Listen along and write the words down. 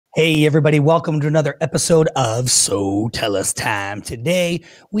Hey, everybody, welcome to another episode of SoTellUs Time. Today,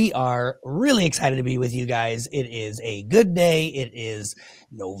 we are really excited to be with you guys. It is a good day. It is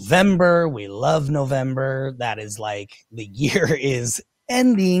November. We love November. That is like the year is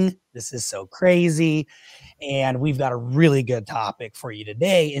ending. This is so crazy. And we've got a really good topic for you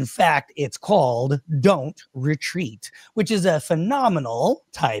today. In fact, it's called Don't Retreat, which is a phenomenal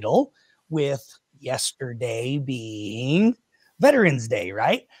title, with yesterday being Veterans Day,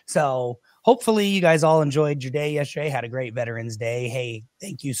 right? So hopefully you guys all enjoyed your day yesterday, had a great Veterans Day. Hey,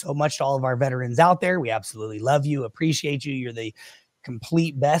 thank you so much to all of our veterans out there. We absolutely love you, appreciate you. You're the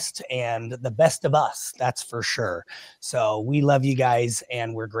complete best and the best of us, that's for sure. So we love you guys,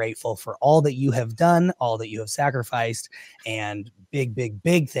 and we're grateful for all that you have done, all that you have sacrificed, and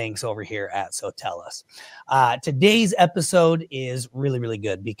big thanks over here at SoTellUs. Today's episode is really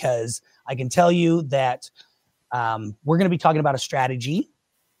good, because I can tell you that we're going to be talking about a strategy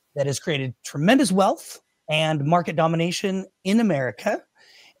that has created tremendous wealth and market domination in America.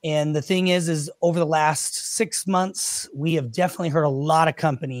 And the thing is over the last 6 months, we have definitely heard a lot of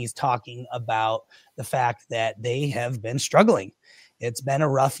companies talking about the fact that they have been struggling. It's been a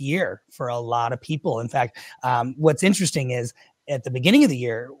rough year for a lot of people. In fact, what's interesting is at the beginning of the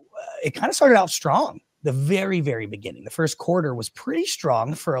year, it kind of started out strong. The very beginning, the first quarter was pretty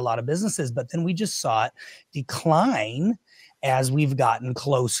strong for a lot of businesses, but then we just saw it decline as we've gotten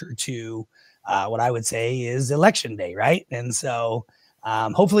closer to what I would say is election day, right? And so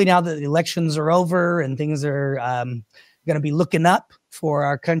hopefully now that the elections are over and things are going to be looking up for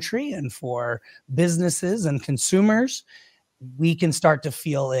our country and for businesses and consumers, we can start to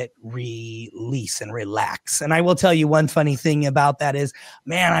feel it release and relax. And I will tell you one funny thing about that is,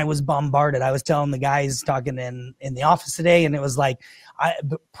 man, I was bombarded. I was telling the guys talking in the office today, and it was like,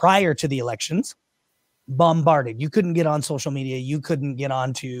 prior to the elections, bombarded. You couldn't get on social media. You couldn't get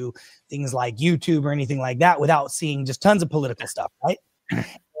onto things like YouTube or anything like that without seeing just tons of political stuff, right?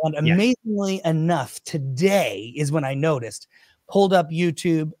 And amazingly enough, today is when I noticed, pulled up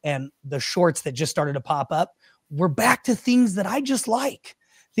YouTube, and the shorts that just started to pop up, we're back to things that I just like,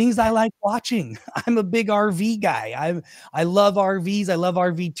 things I like watching. I'm a big RV guy. I love RVs. I love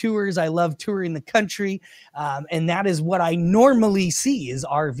RV tours. I love touring the country. And that is what I normally see is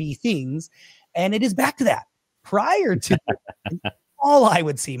RV things. And it is back to that. Prior to all I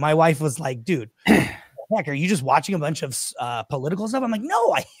would see, my wife was like, dude, heck, are you just watching a bunch of political stuff? I'm like,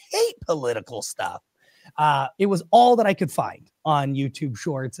 no, I hate political stuff. It was all that I could find on YouTube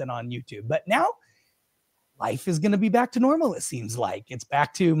shorts and on YouTube. But now life is going to be back to normal. It seems like it's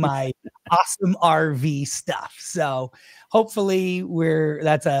back to my awesome RV stuff. So hopefully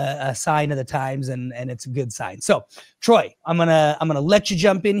that's a sign of the times, and it's a good sign. So Troy, I'm going to let you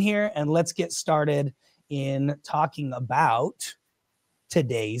jump in here, and let's get started in talking about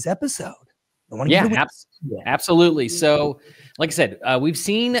today's episode. Absolutely. So like I said, we've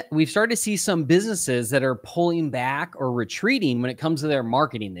started to see some businesses that are pulling back or retreating when it comes to their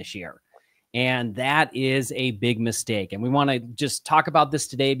marketing this year. And that is a big mistake. And we want to just talk about this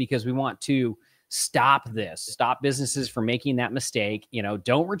today because we want to stop businesses from making that mistake.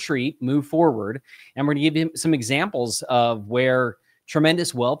 Don't retreat, move forward. And we're going to give you some examples of where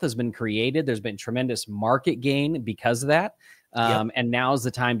tremendous wealth has been created. There's been tremendous market gain because of that. And now's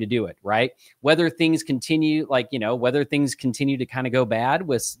the time to do it, right? Whether things continue to kind of go bad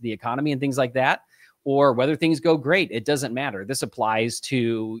with the economy and things like that, or whether things go great, it doesn't matter. This applies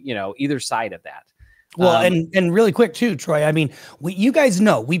to, either side of that. Well, and really quick too, Troy, I mean, you guys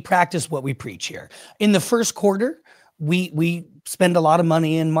know we practice what we preach here. In the first quarter, we spend a lot of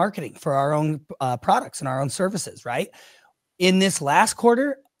money in marketing for our own products and our own services, right? In this last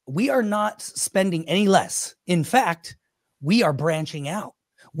quarter, we are not spending any less. In fact, we are branching out.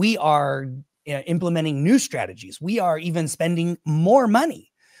 We are implementing new strategies. We are even spending more money,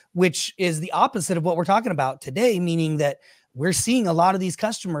 which is the opposite of what we're talking about today, meaning that we're seeing a lot of these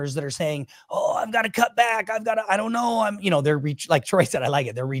customers that are saying, oh, I've got to cut back. I don't know. They're like Troy said, I like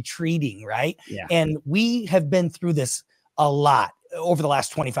it. They're retreating, right? Yeah. And we have been through this a lot over the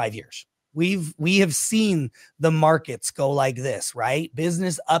last 25 years. We have seen the markets go like this, right?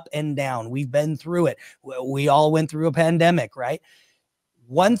 Business up and down. We've been through it. We all went through a pandemic, right?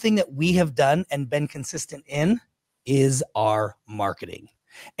 One thing that we have done and been consistent in is our marketing.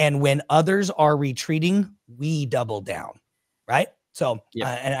 And when others are retreating, we double down, right? So,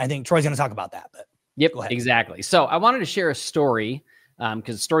 and I think Troy's going to talk about that. But go ahead. Exactly. So I wanted to share a story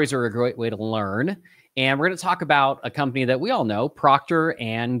because stories are a great way to learn. And we're going to talk about a company that we all know, Procter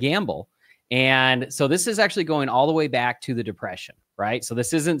and Gamble. And so this is actually going all the way back to the Depression, right? So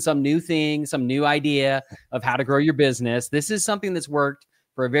this isn't some new thing, some new idea of how to grow your business. This is something that's worked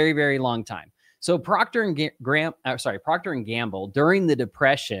for a very, very long time. So Procter and Gamble during the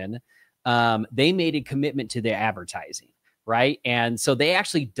Depression, they made a commitment to their advertising, right? And so they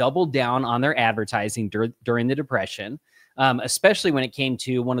actually doubled down on their advertising during the Depression, especially when it came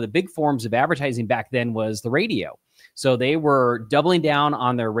to one of the big forms of advertising back then was the radio. So they were doubling down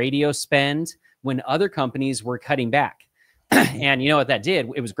on their radio spend when other companies were cutting back. And you know what that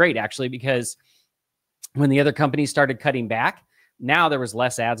did? It was great, actually, because when the other companies started cutting back, now there was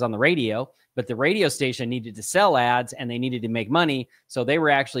less ads on the radio, but the radio station needed to sell ads and they needed to make money. So they were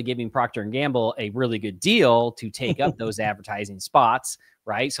actually giving Procter and Gamble a really good deal to take up those advertising spots,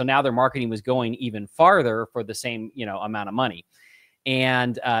 right? So now their marketing was going even farther for the same, amount of money.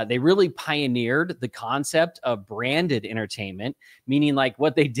 And they really pioneered the concept of branded entertainment, meaning like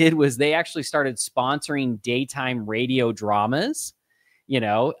what they did was they actually started sponsoring daytime radio dramas.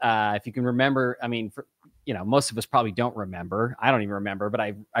 If you can remember, I mean, most of us probably don't remember. I don't even remember, but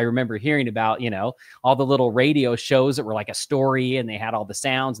I remember hearing about, all the little radio shows that were like a story and they had all the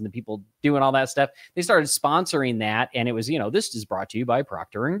sounds and the people doing all that stuff. They started sponsoring that. And it was, this is brought to you by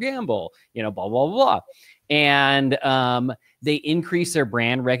Procter and Gamble, blah, blah, blah. And they increased their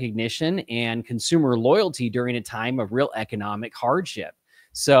brand recognition and consumer loyalty during a time of real economic hardship.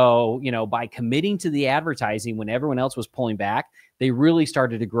 So, by committing to the advertising when everyone else was pulling back, they really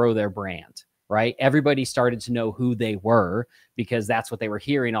started to grow their brand, right? Everybody started to know who they were because that's what they were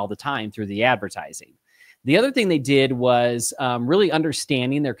hearing all the time through the advertising. The other thing they did was really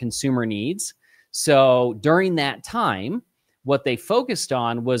understanding their consumer needs. So during that time, what they focused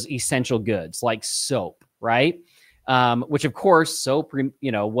on was essential goods like soap, right? Which of course, soap,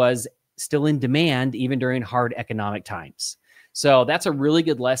 was still in demand even during hard economic times. So that's a really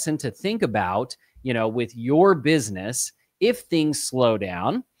good lesson to think about, with your business. If things slow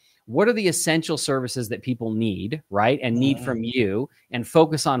down, what are the essential services that people need, right? And need from you, and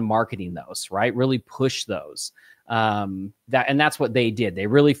focus on marketing those, right? Really push those. And that's what they did. They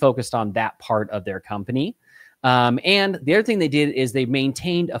really focused on that part of their company. And the other thing they did is they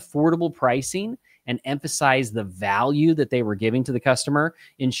maintained affordable pricing and emphasized the value that they were giving to the customer,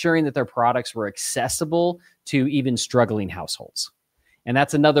 ensuring that their products were accessible to even struggling households. And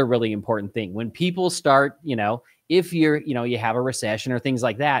that's another really important thing. When people start, if you have a recession or things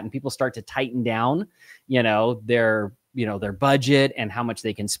like that, and people start to tighten down, their budget and how much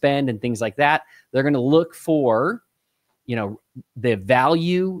they can spend and things like that, they're going to look for, the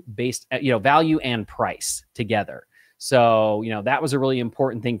value and price together. So, that was a really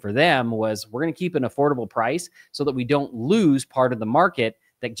important thing for them was we're going to keep an affordable price so that we don't lose part of the market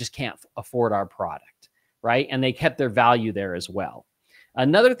that just can't afford our product, right? And they kept their value there as well.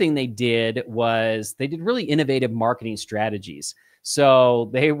 Another thing they did was they did really innovative marketing strategies.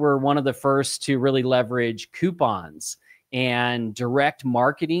 So they were one of the first to really leverage coupons and direct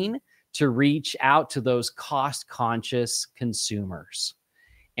marketing to reach out to those cost-conscious consumers.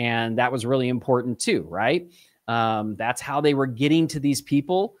 And that was really important too, right? That's how they were getting to these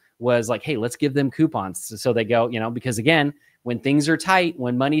people was like, hey, let's give them coupons. So they go, because again, when things are tight,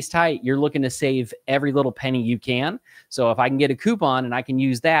 when money's tight, you're looking to save every little penny you can. So if I can get a coupon and I can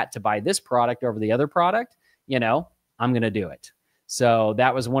use that to buy this product over the other product, I'm going to do it. So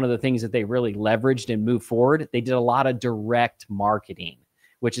that was one of the things that they really leveraged and moved forward. They did a lot of direct marketing,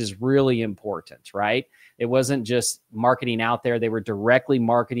 which is really important, right? It wasn't just marketing out there. They were directly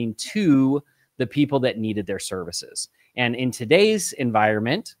marketing to the people that needed their services. And in today's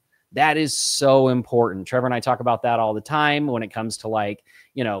environment, that is so important. Trevor and I talk about that all the time when it comes to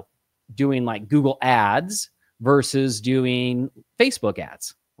doing like Google ads versus doing Facebook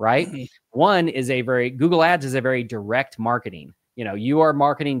ads, right? Google ads is a very direct marketing. You are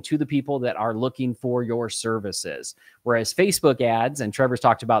marketing to the people that are looking for your services. Whereas Facebook ads, and Trevor's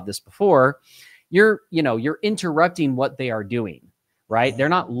talked about this before, you're interrupting what they are doing, right? They're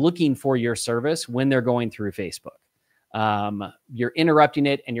not looking for your service when they're going through Facebook. You're interrupting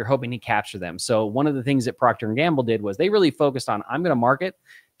it and you're hoping to capture them. So one of the things that Procter & Gamble did was they really focused on, I'm going to market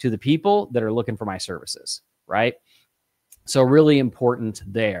to the people that are looking for my services, right? So really important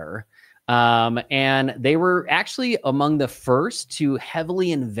there. And they were actually among the first to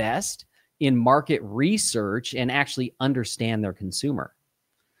heavily invest in market research and actually understand their consumer.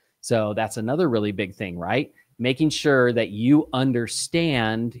 So that's another really big thing, right? Making sure that you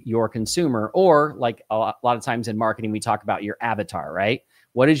understand your consumer, or like a lot of times in marketing, we talk about your avatar, right?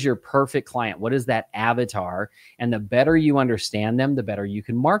 What is your perfect client? What is that avatar? And the better you understand them, the better you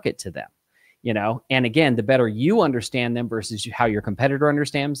can market to them, And again, the better you understand them versus how your competitor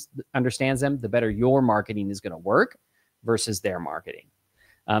understands them, the better your marketing is going to work versus their marketing.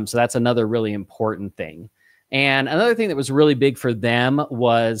 So that's another really important thing. And another thing that was really big for them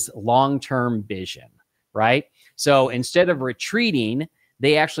was long-term vision, right? So instead of retreating,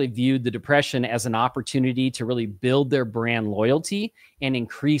 they actually viewed the depression as an opportunity to really build their brand loyalty and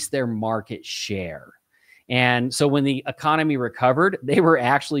increase their market share. And so when the economy recovered, they were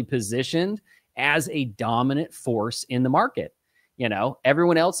actually positioned as a dominant force in the market. You know,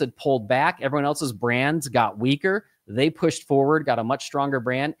 everyone else had pulled back. Everyone else's brands got weaker. They pushed forward, got a much stronger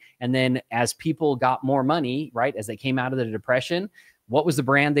brand. And then as people got more money, right, as they came out of the depression, what was the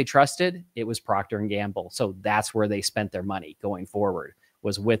brand they trusted? It was Procter & Gamble. So that's where they spent their money going forward,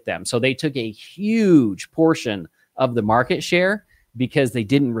 was with them. So they took a huge portion of the market share because they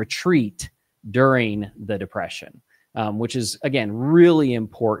didn't retreat during the depression, which is, again, really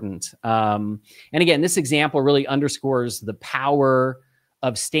important. And again, this example really underscores the power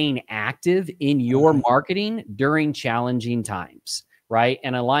of staying active in your marketing during challenging times, right?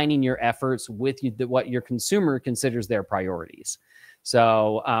 And aligning your efforts with what your consumer considers their priorities.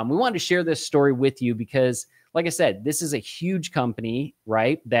 So we wanted to share this story with you because, like I said, this is a huge company,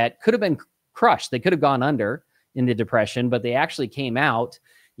 right, that could have been crushed. They could have gone under in the depression, but they actually came out,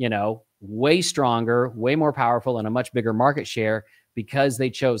 you know, way stronger, way more powerful, and a much bigger market share because they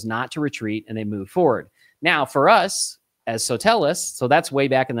chose not to retreat and they moved forward. Now, for us as SoTellUs, so that's way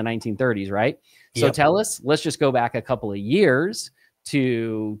back in the 1930s, right? Yep. SoTellUs, let's just go back a couple of years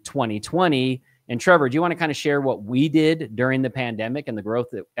to 2020. And Trevor, do you want to kind of share what we did during the pandemic and the growth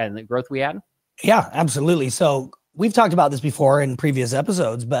we had? Yeah, absolutely. So we've talked about this before in previous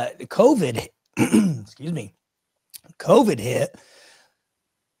episodes, but COVID, excuse me, COVID hit.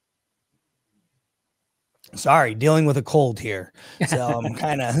 Sorry, dealing with a cold here. So I'm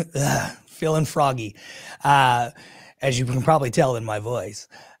kind of feeling froggy, as you can probably tell in my voice,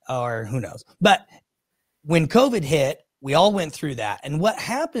 or who knows. But when COVID hit, we all went through that. And what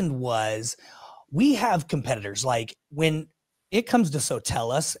happened was we have competitors. Like when it comes to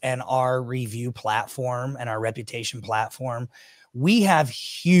SoTellUs and our review platform and our reputation platform, we have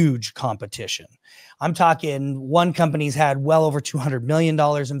huge competition. I'm talking one company's had well over $200 million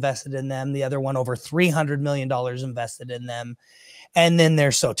invested in them. The other one over $300 million invested in them. And then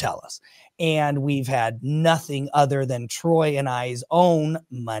there's SoTellUs. And we've had nothing other than Troy and I's own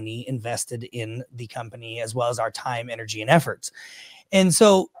money invested in the company, as well as our time, energy, and efforts. And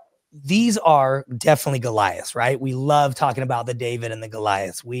so these are definitely Goliaths, right? We love talking about the David and the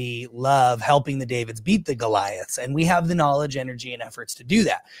Goliaths. We love helping the Davids beat the Goliaths, and we have the knowledge, energy, and efforts to do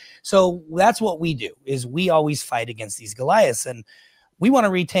that. So that's what we do, is we always fight against these Goliaths, and we want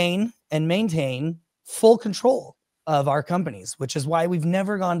to retain and maintain full control of our companies, which is why we've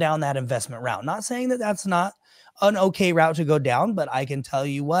never gone down that investment route. Not saying that that's not an okay route to go down, but I can tell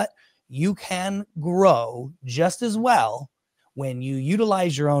you what, you can grow just as well when you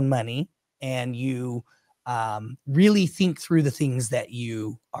utilize your own money and you really think through the things that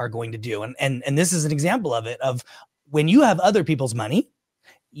you are going to do. And this is an example of it, of when you have other people's money,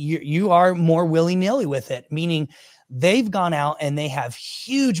 you are more willy-nilly with it, meaning they've gone out and they have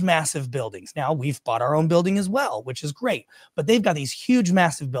huge, massive buildings. Now we've bought our own building as well, which is great, but they've got these huge,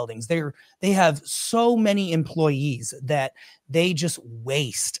 massive buildings. They have so many employees that they just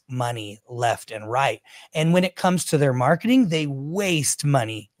waste money left and right. And when it comes to their marketing, they waste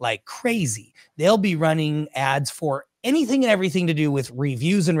money like crazy. They'll be running ads for anything and everything to do with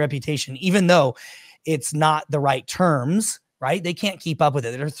reviews and reputation, even though it's not the right terms, right? They can't keep up with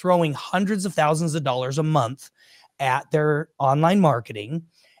it. They're throwing hundreds of thousands of dollars a month at their online marketing,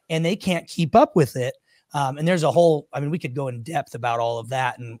 and they can't keep up with it. And there's a whole, I mean, we could go in depth about all of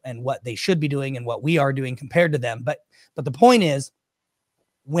that and what they should be doing and what we are doing compared to them. But the point is,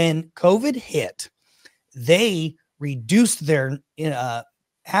 when COVID hit, they reduced their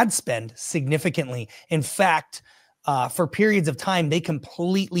ad spend significantly. In fact, for periods of time, they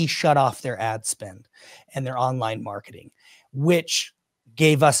completely shut off their ad spend and their online marketing, which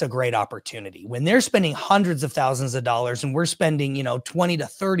gave us a great opportunity. When they're spending hundreds of thousands of dollars and we're spending, $20,000 to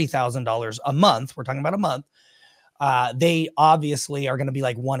 $30,000 a month, we're talking about a month, they obviously are going to be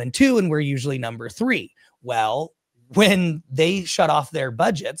like 1 and 2, and we're usually number 3. Well, when they shut off their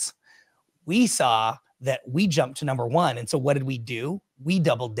budgets, we saw that we jumped to number 1. And so what did we do? We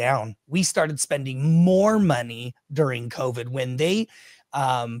doubled down. We started spending more money during COVID. When they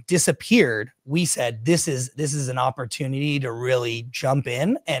disappeared, we said, this is an opportunity to really jump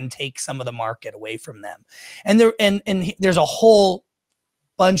in and take some of the market away from them. And there's a whole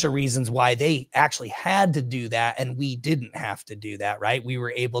bunch of reasons why they actually had to do that, and we didn't have to do that, right? We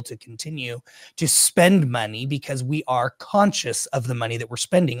were able to continue to spend money because we are conscious of the money that we're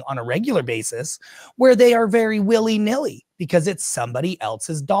spending on a regular basis, where they are very willy-nilly because it's somebody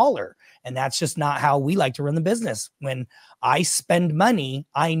else's dollar. And that's just not how we like to run the business. When I spend money,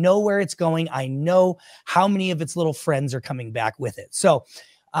 I know where it's going. I know how many of its little friends are coming back with it. So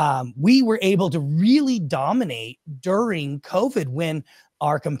we were able to really dominate during COVID when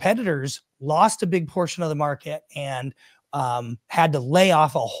our competitors lost a big portion of the market and had to lay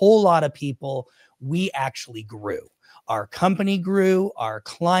off a whole lot of people. We actually grew. Our company grew, our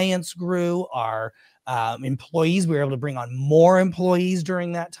clients grew, our employees, we were able to bring on more employees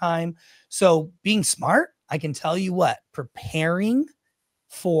during that time. So being smart, I can tell you what, preparing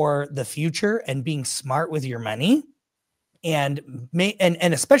for the future and being smart with your money and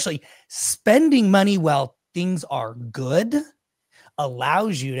especially spending money while things are good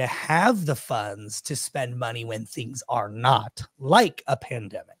allows you to have the funds to spend money when things are not, like a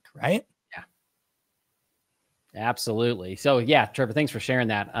pandemic, right? Absolutely. So yeah, Trevor, thanks for sharing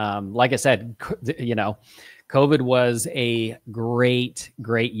that. Like I said, you know, COVID was a great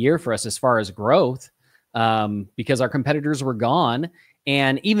year for us as far as growth, because our competitors were gone.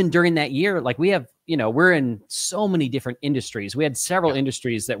 And even during that year, like we have, you know, we're in so many different industries. We had several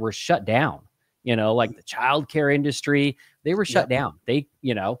industries that were shut down, you know, like the childcare industry, they were shut down. They,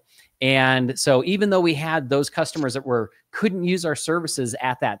 you know, and so even though we had those customers that couldn't use our services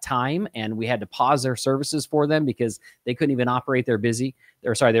at that time, and we had to pause their services for them because they couldn't even operate their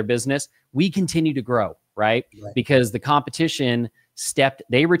business, we continue to grow, right? Because the competition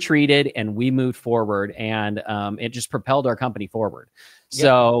they retreated and we moved forward, and it just propelled our company forward.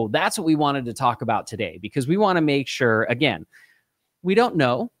 So that's what we wanted to talk about today, because we want to make sure, again, we don't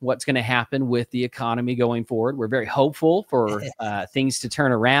know what's going to happen with the economy going forward. We're very hopeful for things to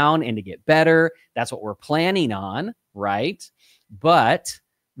turn around and to get better. That's what we're planning on, right? But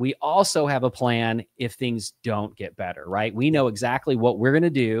we also have a plan if things don't get better, right? We know exactly what we're going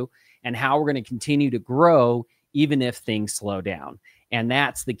to do and how we're going to continue to grow even if things slow down. And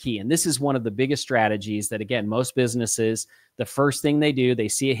that's the key. And this is one of the biggest strategies that, again, most businesses, the first thing they do, they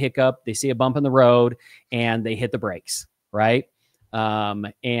see a hiccup, they see a bump in the road, and they hit the brakes, right?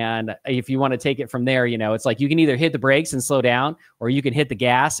 And if you want to take it from there, you know, it's like you can either hit the brakes and slow down, or you can hit the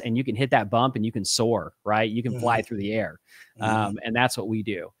gas and you can hit that bump and you can soar, right? You can fly through the air. And that's what we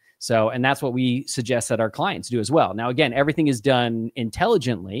do. So, and that's what we suggest that our clients do as well. Now, again, everything is done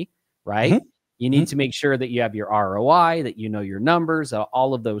intelligently, right? You need to make sure that you have your ROI, that you know your numbers,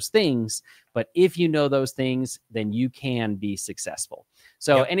 all of those things. But if you know those things, then you can be successful.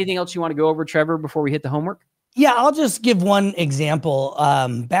 So anything else you want to go over, Trevor, before we hit the homework? Yeah, I'll just give one example.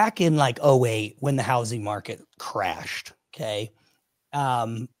 Back in like 2008, when the housing market crashed, okay,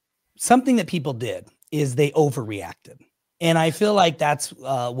 something that people did is they overreacted. And I feel like that's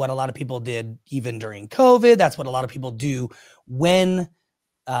what a lot of people did even during COVID. That's what a lot of people do when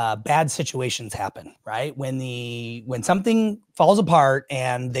bad situations happen, right? When something falls apart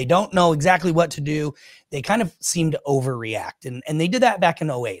and they don't know exactly what to do, they kind of seem to overreact. And they did that back in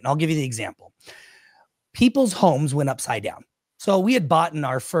 2008. And I'll give you the example. People's homes went upside down. So we had bought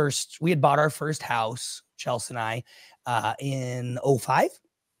our first house, Chelsea and I, in 2005.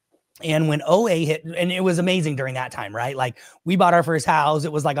 And when 2008 hit, and it was amazing during that time, right? Like we bought our first house,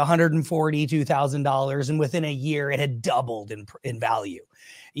 it was like $142,000. And within a year it had doubled in value,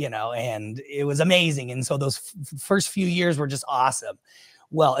 you know, and it was amazing. And so those first few years were just awesome.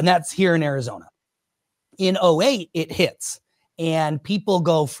 Well, and that's here in Arizona. In 2008, it hits. And people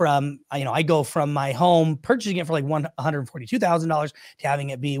go from, you know, I go from my home purchasing it for like $142,000 to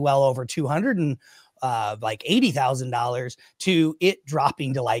having it be well over like $80,000 to it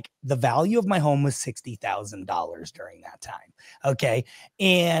dropping to like the value of my home was $60,000 during that time. Okay.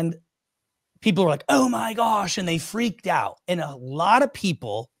 And people were like, oh my gosh. And they freaked out. And a lot of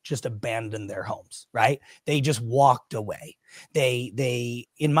people just abandoned their homes, right? They just walked away. They,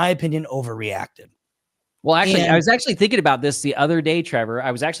 in my opinion, overreacted. Well, actually, I was actually thinking about this the other day, Trevor.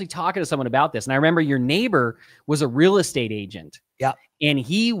 I was actually talking to someone about this, and I remember your neighbor was a real estate agent. Yeah. And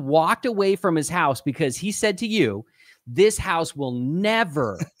he walked away from his house because he said to you, this house will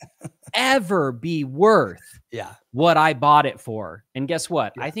never, ever be worth what I bought it for. And guess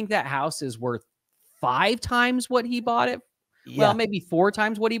what? I think that house is worth 5 times what he bought it. Well, maybe 4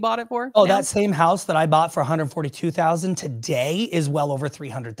 times what he bought it for. Oh, now? That same house that I bought for $142,000 today is well over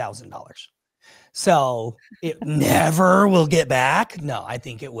 $300,000. So it never will get back. No, I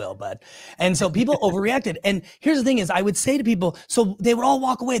think it will, bud. And so people overreacted. And here's the thing is I would say to people, so they would all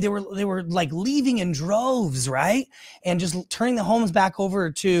walk away. They were like leaving in droves, right? And just turning the homes back over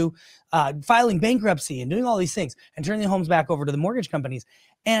to filing bankruptcy and doing all these things and turning the homes back over to the mortgage companies.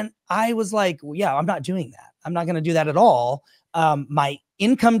 And I was like, well, yeah, I'm not doing that. I'm not going to do that at all. My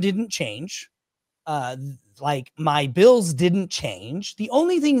income didn't change. like my bills didn't change. The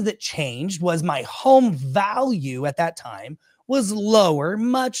only thing that changed was my home value at that time was lower,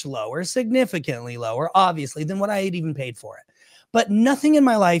 much lower, significantly lower, obviously, than what I had even paid for it. But nothing in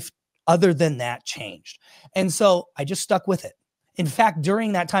my life other than that changed. And so I just stuck with it. In fact,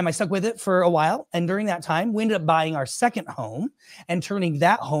 during that time, I stuck with it for a while. And during that time, we ended up buying our second home and turning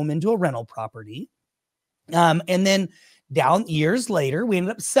that home into a rental property. And then down years later, we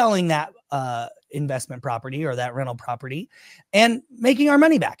ended up selling that investment property or that rental property and making our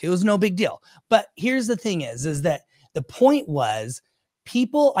money back. It was no big deal. But here's the thing is that the point was,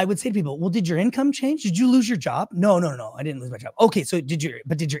 people, I would say to people, well, did your income change? Did you lose your job? No, I didn't lose my job. Okay. So did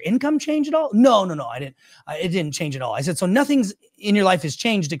your income change at all? No, I didn't. It didn't change at all. I said, so nothing's in your life has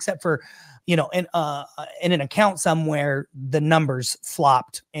changed except for, in an account somewhere, the numbers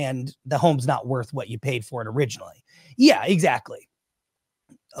flopped and the home's not worth what you paid for it originally. Yeah, exactly.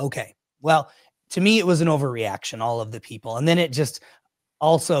 Okay. Well, to me, it was an overreaction, all of the people. And then it just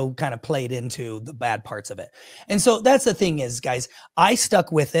also kind of played into the bad parts of it. And so that's the thing is, guys, I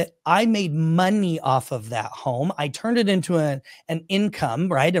stuck with it. I made money off of that home. I turned it into an income,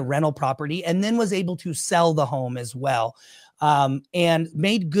 right? A rental property, and then was able to sell the home as well. And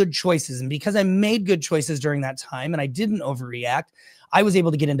made good choices. And because I made good choices during that time and I didn't overreact, I was able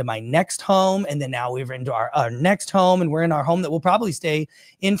to get into my next home. And then now we're into our next home, and we're in our home that we'll probably stay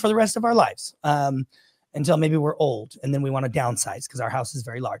in for the rest of our lives. Until maybe we're old and then we want to downsize because our house is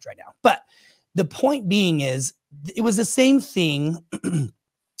very large right now. But the point being is, it was the same thing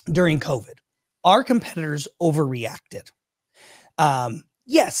during COVID. Our competitors overreacted.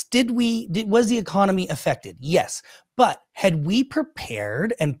 Yes. Was the economy affected? Yes. But had we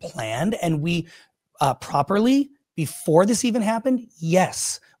prepared and planned and we properly before this even happened?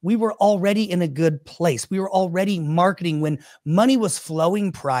 Yes. We were already in a good place. We were already marketing when money was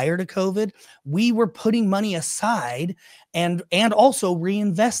flowing prior to COVID. We were putting money aside and also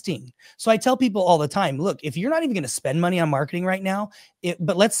reinvesting. So I tell people all the time, look, if you're not even going to spend money on marketing right now,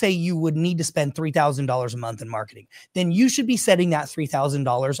 but let's say you would need to spend $3,000 a month in marketing, then you should be setting that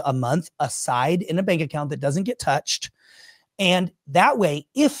 $3,000 a month aside in a bank account that doesn't get touched. And that way,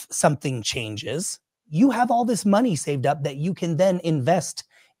 if something changes, you have all this money saved up that you can then invest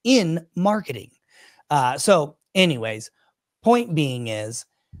in marketing. So anyways, point being is,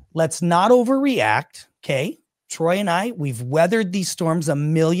 let's not overreact. Okay. Troy and I, we've weathered these storms a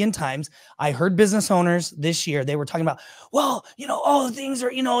million times. I heard business owners this year, they were talking about, well, things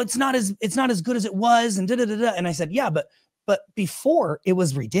are, it's not as good as it was. And And I said, yeah, but before it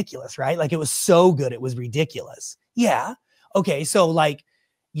was ridiculous, right? Like it was so good. It was ridiculous. Yeah. Okay. So like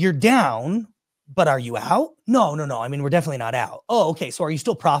you're down, but are you out? No. I mean, we're definitely not out. Oh, okay. So are you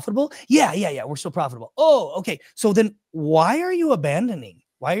still profitable? Yeah. We're still profitable. Oh, okay. So then why are you abandoning?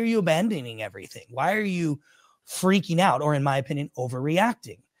 Why are you abandoning everything? Why are you freaking out? Or in my opinion,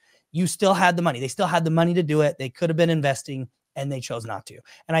 overreacting? You still had the money. They still had the money to do it. They could have been investing and they chose not to.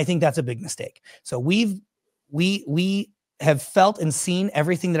 And I think that's a big mistake. So we have felt and seen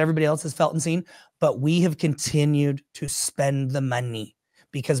everything that everybody else has felt and seen, but we have continued to spend the money,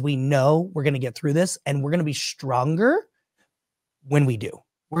 because we know we're going to get through this and we're going to be stronger when we do.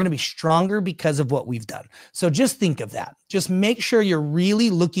 We're going to be stronger because of what we've done. So just think of that. Just make sure you're really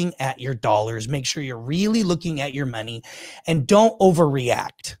looking at your dollars. Make sure you're really looking at your money and don't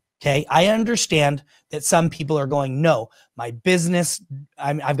overreact. Okay. I understand that some people are going, no, my business,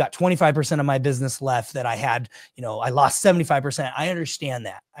 I've got 25% of my business left that I had, I lost 75%. I understand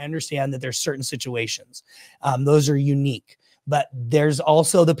that. I understand that there's certain situations. Those are unique. But there's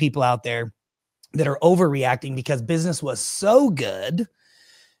also the people out there that are overreacting because business was so good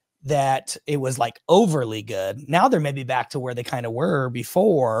that it was like overly good. Now they're maybe back to where they kind of were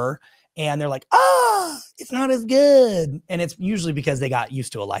before. And they're like, it's not as good. And it's usually because they got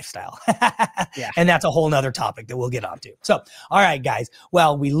used to a lifestyle. Yeah. And that's a whole nother topic that we'll get onto. So, all right, guys.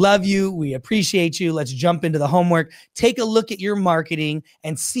 Well, we love you. We appreciate you. Let's jump into the homework. Take a look at your marketing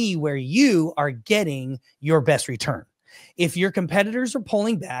and see where you are getting your best return. If your competitors are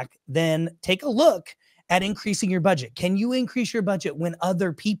pulling back, then take a look at increasing your budget. Can you increase your budget when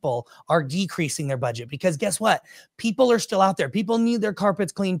other people are decreasing their budget? Because guess what? People are still out there. People need their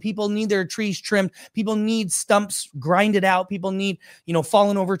carpets cleaned. People need their trees trimmed. People need stumps grinded out. People need,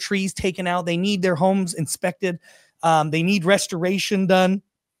 fallen over trees taken out. They need their homes inspected. They need restoration done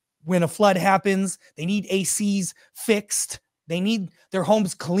when a flood happens. They need ACs fixed. They need their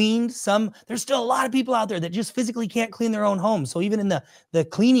homes cleaned. There's still a lot of people out there that just physically can't clean their own homes. So even in the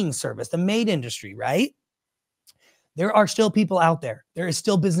cleaning service, the maid industry, right? There are still people out there. There is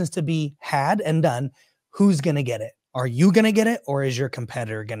still business to be had and done. Who's going to get it? Are you going to get it, or is your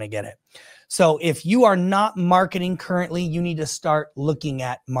competitor going to get it? So if you are not marketing currently, you need to start looking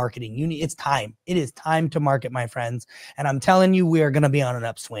at marketing. It's time. It is time to market, my friends. And I'm telling you, we are going to be on an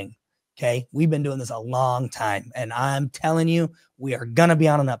upswing. Okay. We've been doing this a long time, and I'm telling you, we are going to be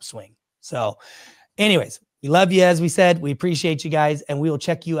on an upswing. So anyways, we love you. As we said, we appreciate you guys, and we will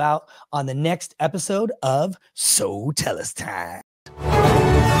check you out on the next episode of SoTellUs Time.